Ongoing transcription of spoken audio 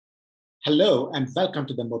Hello, and welcome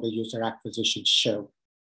to the Mobile User Acquisition Show,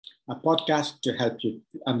 a podcast to help you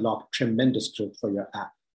unlock tremendous growth for your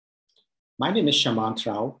app. My name is Shamant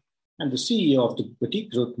Rao. I'm the CEO of the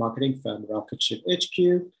boutique growth marketing firm Rocketship HQ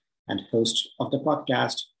and host of the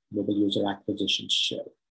podcast Mobile User Acquisition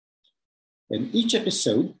Show. In each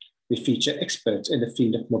episode, we feature experts in the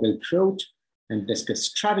field of mobile growth and discuss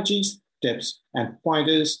strategies, tips, and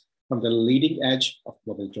pointers from the leading edge of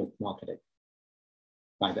mobile growth marketing.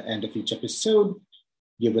 By the end of each episode,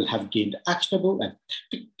 you will have gained actionable and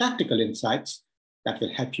tactical insights that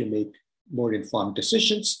will help you make more informed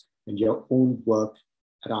decisions in your own work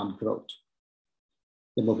around growth.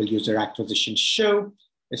 The Mobile User Acquisition Show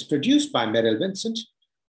is produced by Meryl Vincent,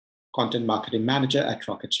 Content Marketing Manager at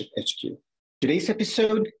Rocketship HQ. Today's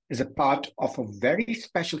episode is a part of a very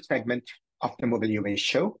special segment of the Mobile UA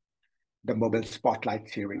Show, the Mobile Spotlight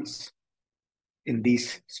Series. In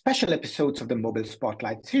these special episodes of the Mobile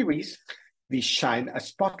Spotlight series, we shine a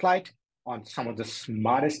spotlight on some of the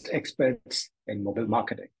smartest experts in mobile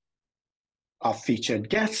marketing. Our featured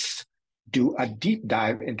guests do a deep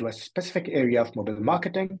dive into a specific area of mobile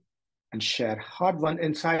marketing and share hard-won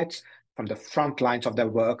insights from the front lines of their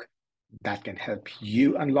work that can help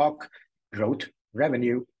you unlock growth,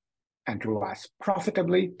 revenue, and ROAS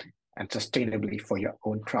profitably and sustainably for your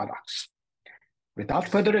own products. Without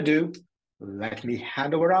further ado, let me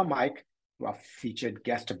hand over our mic to our featured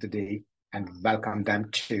guest of the day and welcome them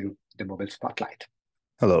to the Mobile Spotlight.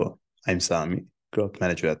 Hello, I'm Sami, Growth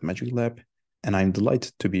Manager at MagicLab, and I'm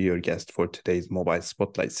delighted to be your guest for today's Mobile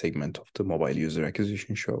Spotlight segment of the Mobile User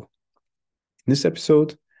Acquisition Show. In this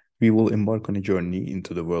episode, we will embark on a journey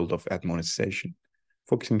into the world of ad monetization,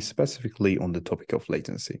 focusing specifically on the topic of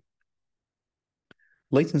latency.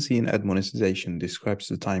 Latency in ad monetization describes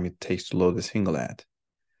the time it takes to load a single ad.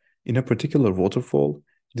 In a particular waterfall,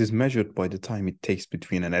 it is measured by the time it takes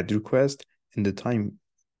between an ad request and the time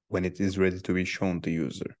when it is ready to be shown to the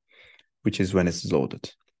user, which is when it's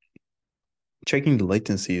loaded. Checking the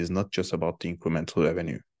latency is not just about the incremental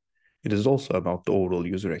revenue. It is also about the overall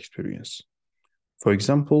user experience. For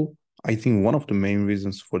example, I think one of the main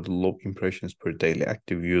reasons for the low impressions per daily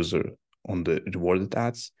active user on the rewarded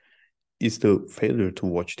ads is the failure to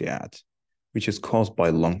watch the ad, which is caused by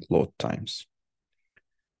long load times.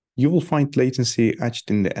 You will find latency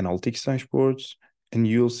etched in the analytics dashboards, and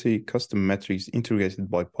you'll see custom metrics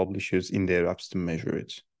integrated by publishers in their apps to measure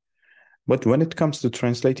it. But when it comes to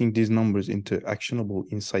translating these numbers into actionable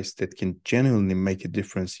insights that can genuinely make a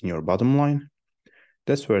difference in your bottom line,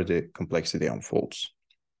 that's where the complexity unfolds.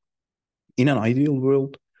 In an ideal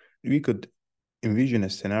world, we could envision a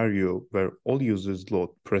scenario where all users load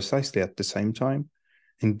precisely at the same time,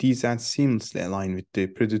 and these ads seamlessly align with the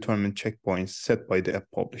predetermined checkpoints set by the app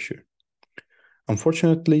publisher.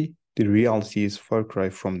 Unfortunately, the reality is far cry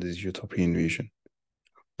from this utopian vision.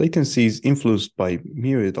 Latency is influenced by a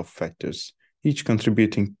myriad of factors, each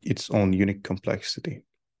contributing its own unique complexity.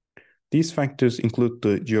 These factors include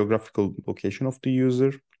the geographical location of the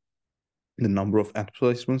user, the number of ad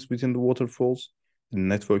placements within the waterfalls, the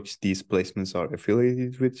networks these placements are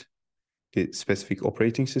affiliated with, the specific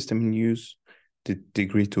operating system in use, the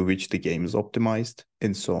degree to which the game is optimized,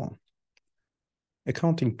 and so on.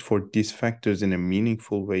 Accounting for these factors in a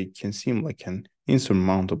meaningful way can seem like an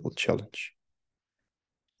insurmountable challenge.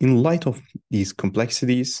 In light of these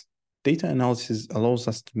complexities, data analysis allows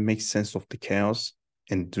us to make sense of the chaos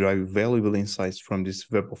and derive valuable insights from this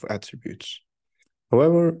web of attributes.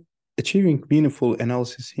 However, achieving meaningful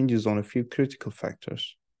analysis hinges on a few critical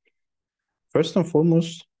factors. First and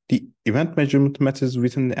foremost, the event measurement methods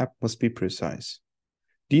within the app must be precise.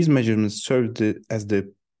 These measurements serve as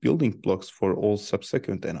the building blocks for all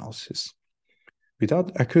subsequent analysis.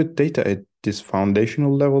 Without accurate data at this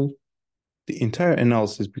foundational level, the entire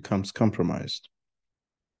analysis becomes compromised.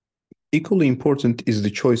 Equally important is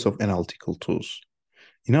the choice of analytical tools.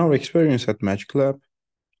 In our experience at MagicLab,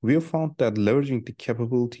 we have found that leveraging the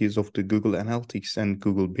capabilities of the Google Analytics and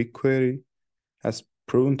Google BigQuery has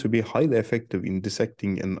proven to be highly effective in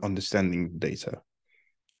dissecting and understanding data.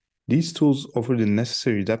 These tools offer the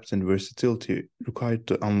necessary depth and versatility required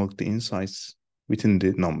to unlock the insights within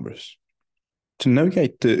the numbers. To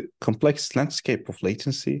navigate the complex landscape of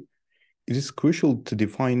latency, it is crucial to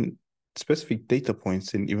define specific data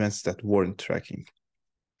points and events that warrant tracking.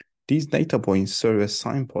 These data points serve as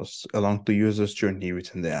signposts along the user's journey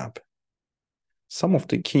within the app. Some of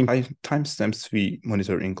the key timestamps we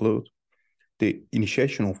monitor include the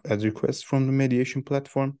initiation of ad requests from the mediation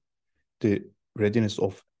platform, the readiness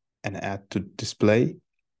of an ad to display,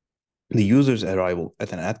 the user's arrival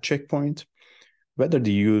at an ad checkpoint, whether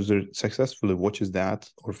the user successfully watches the ad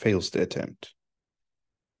or fails the attempt.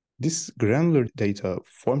 This granular data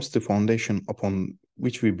forms the foundation upon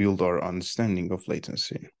which we build our understanding of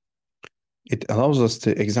latency. It allows us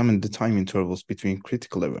to examine the time intervals between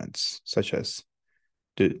critical events, such as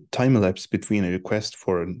the time elapsed between a request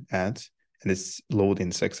for an ad and its load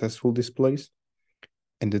in successful displays,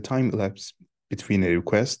 and the time elapsed between a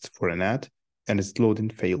request for an ad and its load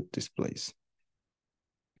in failed displays.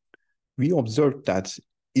 We observed that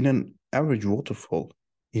in an average waterfall,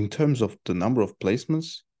 in terms of the number of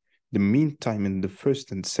placements, the mean time in the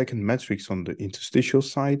first and second metrics on the interstitial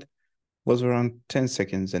side was around 10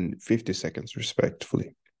 seconds and 50 seconds,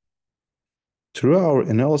 respectively. Through our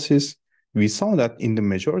analysis, we saw that in the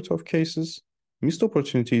majority of cases, missed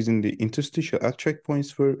opportunities in the interstitial ad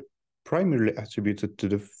checkpoints were primarily attributed to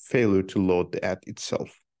the failure to load the ad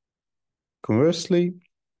itself. Conversely,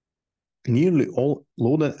 nearly all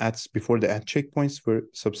loaded ads before the ad checkpoints were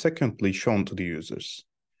subsequently shown to the users,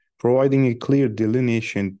 providing a clear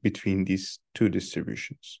delineation between these two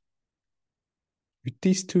distributions. With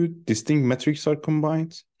these two distinct metrics are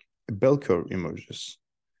combined, a bell curve emerges.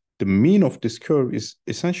 The mean of this curve is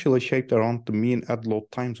essentially shaped around the mean ad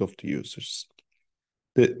load times of the users.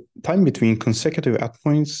 The time between consecutive ad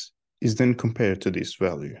points is then compared to this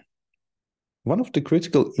value. One of the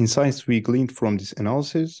critical insights we gleaned from this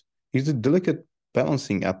analysis is the delicate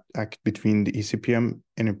balancing act between the eCPM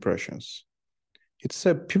and impressions. It's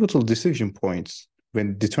a pivotal decision point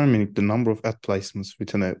when determining the number of ad placements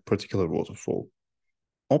within a particular waterfall.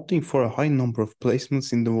 Opting for a high number of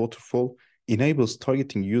placements in the waterfall enables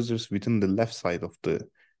targeting users within the left side of the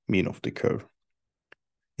mean of the curve.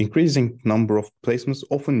 Increasing number of placements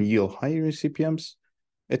often yield higher eCPMs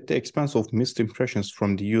at the expense of missed impressions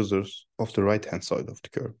from the users of the right-hand side of the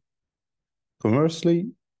curve.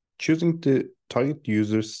 Conversely, choosing to target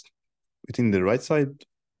users within the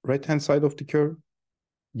right-hand side of the curve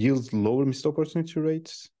yields lower missed opportunity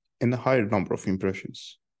rates and a higher number of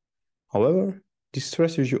impressions. However, this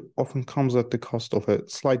strategy often comes at the cost of a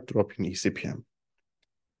slight drop in eCPM.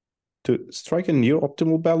 To strike a near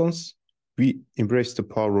optimal balance, we embrace the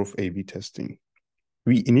power of A/B testing.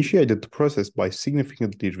 We initiated the process by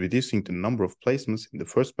significantly reducing the number of placements in the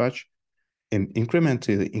first batch and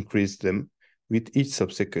incrementally increased them with each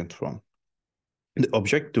subsequent run. The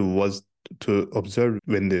objective was to observe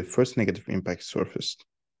when the first negative impact surfaced.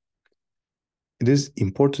 It is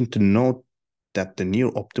important to note that the near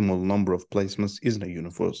optimal number of placements isn't a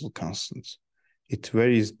universal constant. It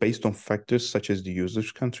varies based on factors such as the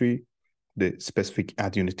user's country, the specific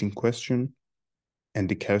ad unit in question, and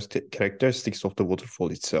the characteristics of the waterfall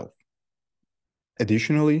itself.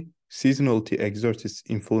 Additionally, seasonality exerts its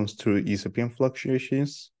influence through eCPM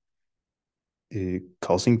fluctuations,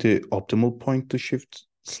 causing the optimal point to shift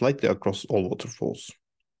slightly across all waterfalls.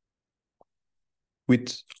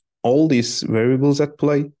 With all these variables at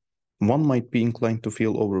play, one might be inclined to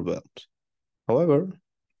feel overwhelmed. However,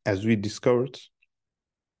 as we discovered,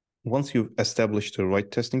 once you've established the right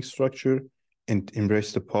testing structure and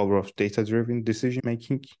embrace the power of data-driven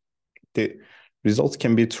decision-making, the results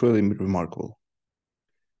can be truly remarkable.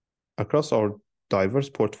 Across our diverse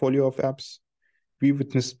portfolio of apps, we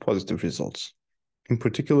witnessed positive results. In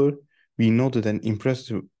particular, we noted an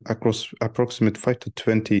impressive approximate 5 to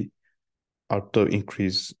 20 ARPDAU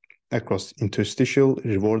increase across interstitial,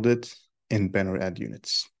 rewarded, and banner ad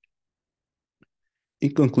units.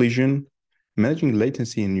 In conclusion, managing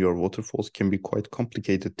latency in your waterfalls can be quite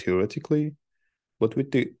complicated theoretically, but with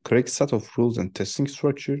the correct set of rules and testing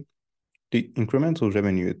structure, the incremental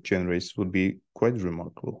revenue it generates would be quite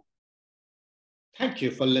remarkable. Thank you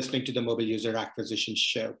for listening to the Mobile User Acquisition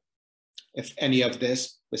Show. If any of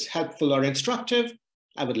this was helpful or instructive,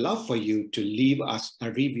 I would love for you to leave us a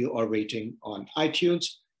review or rating on iTunes,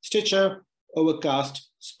 Stitcher, Overcast,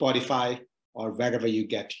 Spotify, or wherever you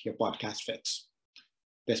get your podcast fix.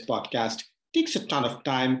 This podcast takes a ton of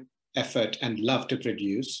time, effort, and love to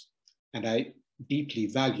produce, and I deeply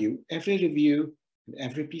value every review and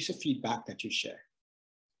every piece of feedback that you share.